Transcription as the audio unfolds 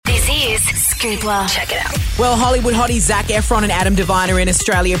Scoopla. Check it out. Well, Hollywood hotties Zac Efron and Adam Devine are in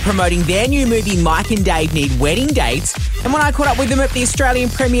Australia promoting their new movie Mike and Dave Need Wedding Dates. And when I caught up with them at the Australian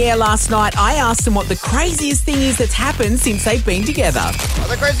premiere last night, I asked them what the craziest thing is that's happened since they've been together. Well,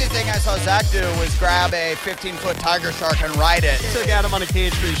 the craziest thing I saw Zac do was grab a 15-foot tiger shark and ride it. Took Adam on a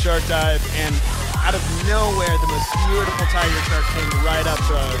cage-free shark dive, and out of nowhere, the most beautiful tiger shark came right up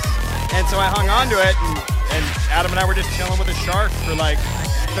to us. And so I hung on to it, and Adam and I were just chilling with a shark for like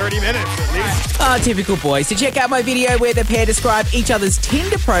 30 minutes at least. Typical boys. To check out my video where the pair describe each other's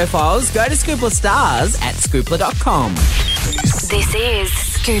Tinder profiles, go to Scoopla Stars at scoopla.com. This is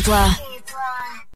Scoopla.